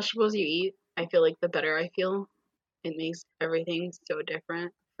more vegetables you eat, I feel like the better I feel. It makes everything so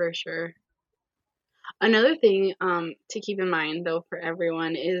different for sure. Another thing to keep in mind though for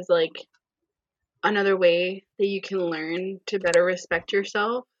everyone is like another way that you can learn to better respect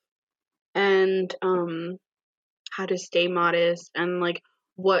yourself and how to stay modest and like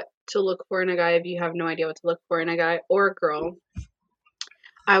what to look for in a guy if you have no idea what to look for in a guy or a girl,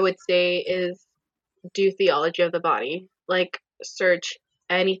 I would say is do theology of the body. Like search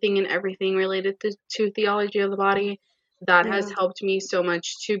anything and everything related to theology of the body. That has Yeah. helped me so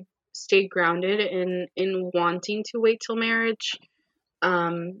much to stay grounded in wanting to wait till marriage,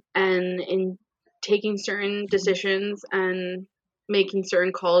 and in taking certain decisions and making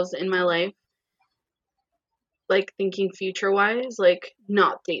certain calls in my life, like thinking future wise, like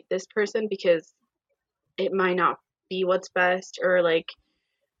not date this person because it might not be what's best, or like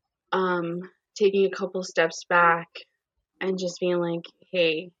um taking a couple steps back and just being like,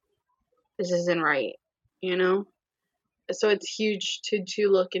 hey, this isn't right, you know? So it's huge to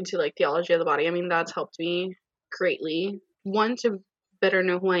look into like theology of the body. I mean, that's helped me greatly. One, to better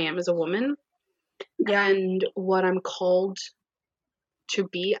know who I am as a woman Yeah. and what I'm called to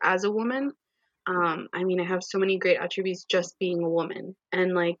be as a woman. I mean, I have so many great attributes just being a woman.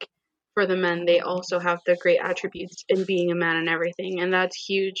 And like for the men, they also have the great attributes in being a man and everything. And that's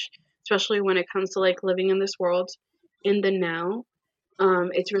huge, especially when it comes to like living in this world in the now.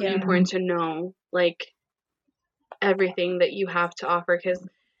 It's really Yeah. important to know like everything that you have to offer because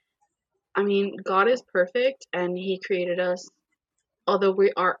I mean, God is perfect and He created us, although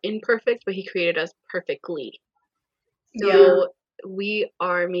we are imperfect, but He created us perfectly. Yeah. So we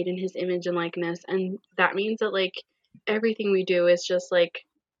are made in His image and likeness, and that means that like everything we do is just like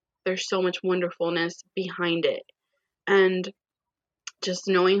there's so much wonderfulness behind it. And just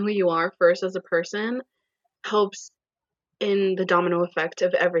knowing who you are first as a person helps in the domino effect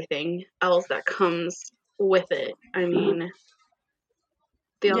of everything else that comes with it. I mean,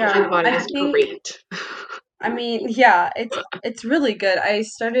 theology of the Yeah, body I is think great. I mean, yeah, it's really good. I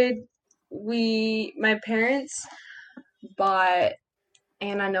started we my parents bought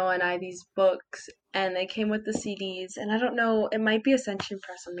Anna, Noah, and I these books, and they came with the CDs. And I don't know, it might be Ascension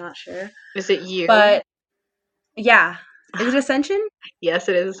Press. I'm not sure, Is it you? but yeah, is it Ascension? Yes,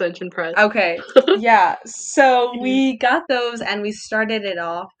 it is Ascension Press. Okay, yeah. So we got those, and we started it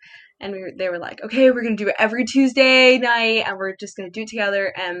off, and they were like, okay, we're gonna do it every Tuesday night, and we're just gonna do it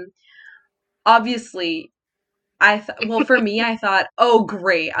together. And obviously, well, for me, I thought, oh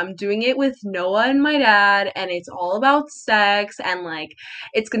great, I'm doing it with Noah and my dad, and it's all about sex, and like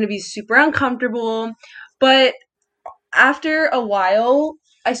it's gonna be super uncomfortable. But after a while,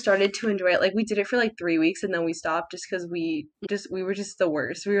 I started to enjoy it. Like we did it for like 3 weeks, and then we stopped just because we were just the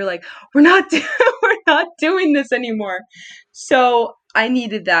worst. We were like, we're not we're not doing this anymore. So I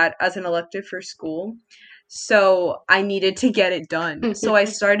needed that as an elective for school. So I needed to get it done. So I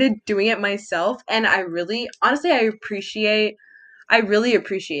started doing it myself, and I really, honestly, I really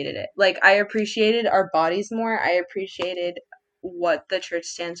appreciated it. Like I appreciated our bodies more. I appreciated what the church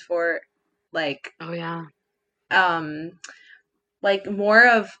stands for. Like Oh yeah. um like more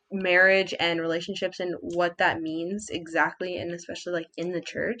of marriage and relationships and what that means exactly, and especially like in the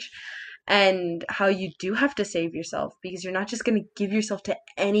church, and how you do have to save yourself because you're not just going to give yourself to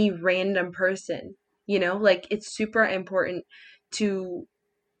any random person, like it's super important to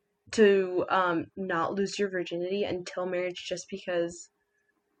not lose your virginity until marriage, just because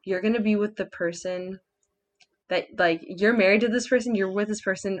you're going to be with the person that, like, you're married to this person, you're with this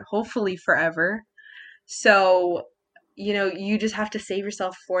person hopefully forever. So, you just have to save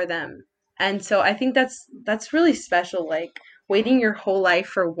yourself for them. And so I think that's really special, like waiting your whole life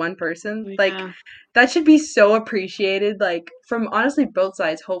for one person. Like Yeah. that should be so appreciated, like from honestly both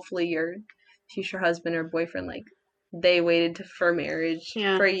sides. Hopefully your future husband or boyfriend, like they waited for marriage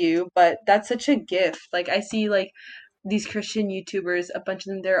Yeah. for you, but that's such a gift. Like I see like these Christian YouTubers, a bunch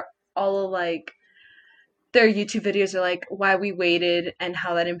of them, they're all like their YouTube videos are like why we waited and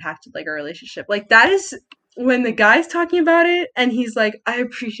how that impacted like our relationship. Like that is when the guy's talking about it and he's like, I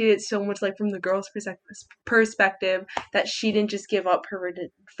appreciate it so much, like from the girl's perspective, that she didn't just give up her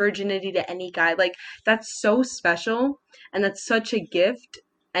virginity to any guy. Like that's so special and that's such a gift.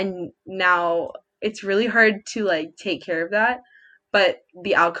 And now it's really hard to like take care of that, but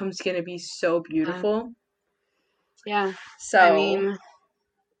the outcome's gonna be so Uh, beautiful. yeah. I So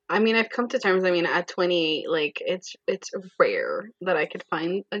mean, I've come to terms. I mean, at 28, like it's rare that I could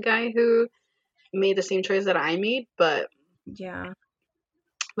find a guy who made the same choice that I made. yeah.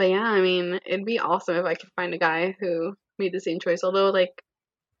 But yeah, I mean, it'd be awesome if I could find a guy who made the same choice. Although, like,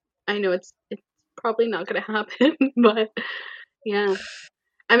 I know it's probably not gonna happen. But yeah,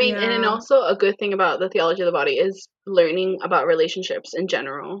 I mean, and then Yeah. also a good thing about the theology of the body is learning about relationships in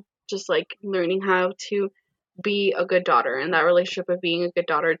general. Just like learning how to be a good daughter and that relationship of being a good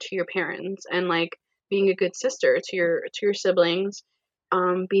daughter to your parents and like being a good sister to your siblings,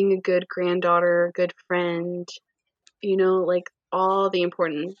 being a good granddaughter, good friend, like all the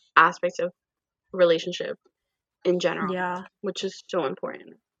important aspects of relationship in general, Yeah. which is so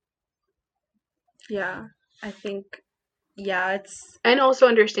important. Yeah. I think, yeah, it's And also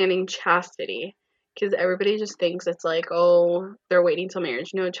understanding chastity, because everybody just thinks it's like, oh, they're waiting till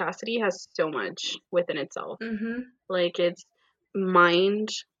marriage. No, chastity has so much within itself. mhm. Like it's mind,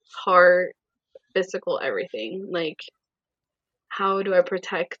 heart, physical, everything. Like how do I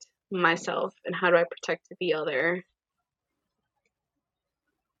protect myself and how do I protect the other?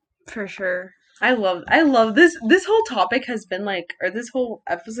 For sure. I love this whole topic has been like, or this whole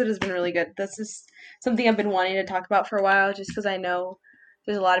episode has been really good. This is something I've been wanting to talk about for a while, just because I know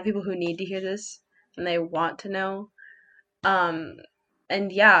there's a lot of people who need to hear this and they want to know. Um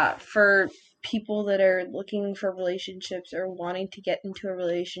and yeah, for people that are looking for relationships or wanting to get into a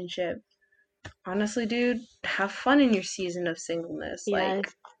relationship, honestly, dude, have fun in your season of singleness.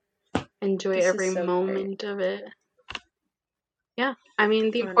 Like Yes, enjoy this every is so great. moment of it. Yeah, I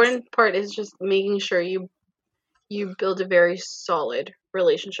mean the Honestly. important part is just making sure you build a very solid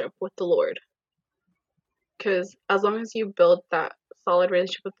relationship with the Lord. Because as long as you build that solid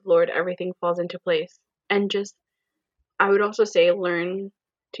relationship with the Lord, everything falls into place. And just, I would also say, learn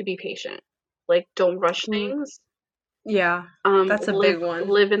to be patient. Like, don't rush Mm, things. yeah, that's a Live big one.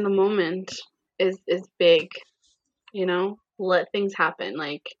 live in the moment is big. Let things happen.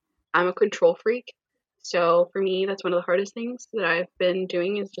 Like, I'm a control freak, so for me, that's one of the hardest things that I've been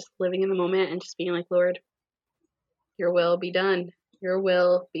doing is just living in the moment and just being like, Lord, your will be done. Your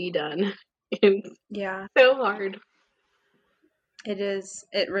will be done. It's Yeah, so hard. it is.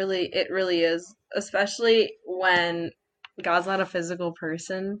 It really is. Especially when God's not a physical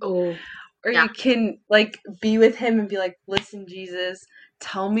person. Oh, Or yeah. you can like be with him and be like, listen, Jesus,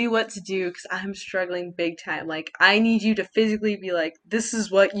 tell me what to do because I'm struggling big time. Like, I need you to physically be like, this is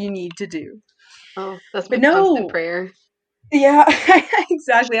what you need to do. Oh, that's But my constant no, prayer. yeah,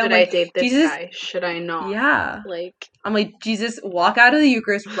 exactly. I'm Should I like, date this Jesus, guy? Should I not? yeah. Like, I'm like, Jesus, walk out of the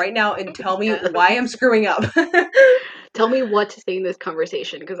Eucharist right now and tell me yeah. why I'm screwing up. Tell me what to say in this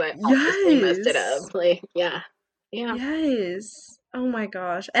conversation because I obviously messed it Yes. up. Like, yeah. Yeah. Yes. Oh my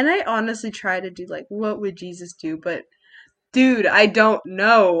gosh. And I honestly try to do like, what would Jesus do? But dude, I don't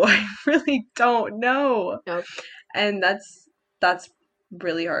know. I really don't know. Yep. And that's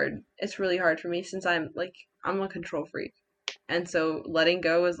really hard. It's really hard for me since I'm a control freak. And so letting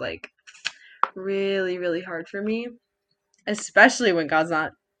go is like really, really hard for me, especially when God's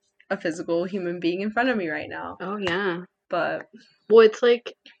not a physical human being in front of me right now. Oh, yeah. But Well, it's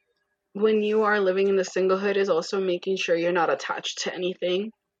like when you are living in the singlehood is also making sure you're not attached to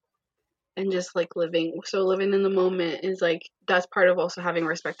anything and just like living. So living in the moment is like that's part of also having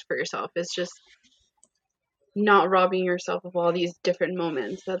respect for yourself. It's just not robbing yourself of all these different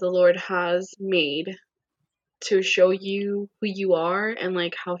moments that the Lord has made to show you who you are and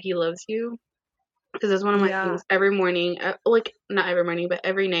like how he loves you. Because that's one of my yeah. things every morning, like not every morning, but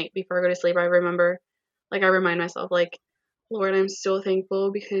every night before I go to sleep, I remember, like I remind myself, like, Lord, I'm so thankful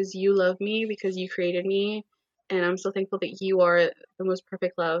because you love me, because you created me, and I'm so thankful that you are the most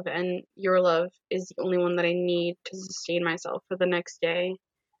perfect love, and your love is the only one that I need to sustain myself for the next day,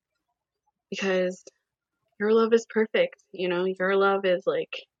 because your love is perfect, you know, your love is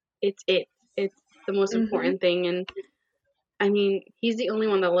like, it's the most Mhm. important thing, and I mean, he's the only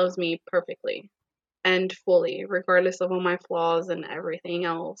one that loves me perfectly and fully, regardless of all my flaws and everything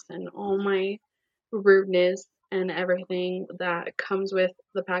else, and all my rudeness and everything that comes with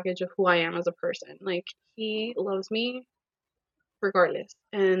the package of who I am as a person. Like, he loves me regardless.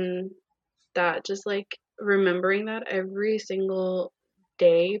 And that just like remembering that every single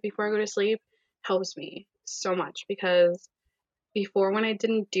day before I go to sleep helps me so much because before, when I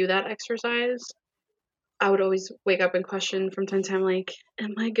didn't do that exercise, I would always wake up and question from time to time, like,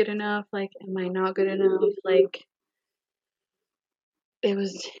 am I good enough? Like, am I not good enough? Like,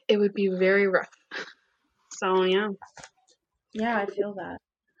 it would be very rough. So yeah. Yeah, I feel that.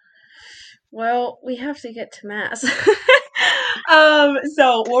 Well, we have to get to mass.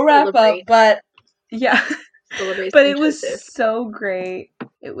 So we'll wrap up, Celebrate. but yeah. Celebrate But Saint it was Joseph. so great.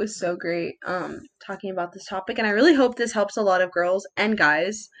 It was so great talking about this topic, and I really hope this helps a lot of girls and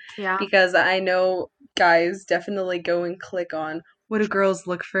guys Yeah. because I know guys definitely go and click on what do girls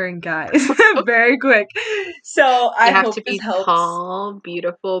look for in guys very quick. So You I have hope to this be helps. tall,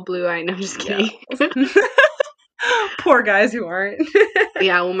 beautiful, blue eyed. No, I'm just Yeah. kidding. Poor guys who aren't.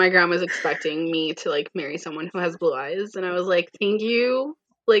 Yeah, well, my grandma's expecting me to like marry someone who has blue eyes, and I was like, thank you.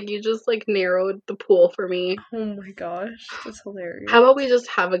 Like, you just like narrowed the pool for me. Oh my gosh, that's hilarious. How about we just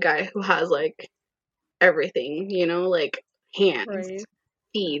have a guy who has like everything, you know, like hands, Right.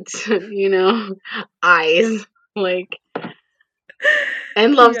 feet, you know, eyes, like,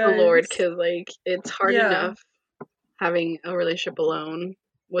 and loves the Lord Yes. because like it's hard Yeah. enough having a relationship alone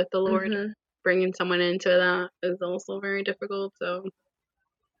with the Lord. Mhm. Bringing someone into that is also very difficult. So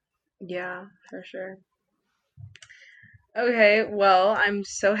Yeah, for sure. Okay, well, I'm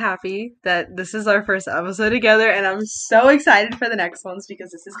so happy that this is our first episode together, and I'm so excited for the next ones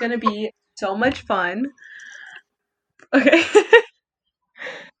because this is going to be so much fun. Okay.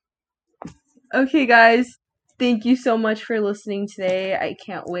 Okay, guys, thank you so much for listening today. I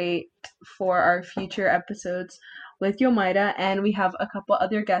can't wait for our future episodes with Yomaida, and we have a couple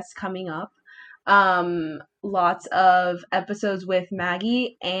other guests coming up. Lots of episodes with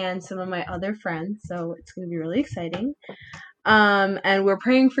Maggie and some of my other friends, so it's going to be really exciting. And we're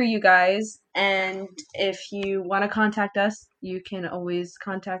praying for you guys. And if you want to contact us, you can always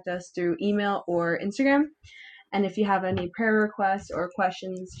contact us through email or Instagram. And if you have any prayer requests or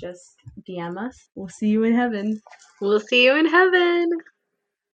questions, just DM us. We'll see you in heaven. we'll see you in heaven.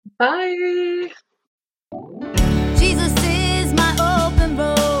 Bye.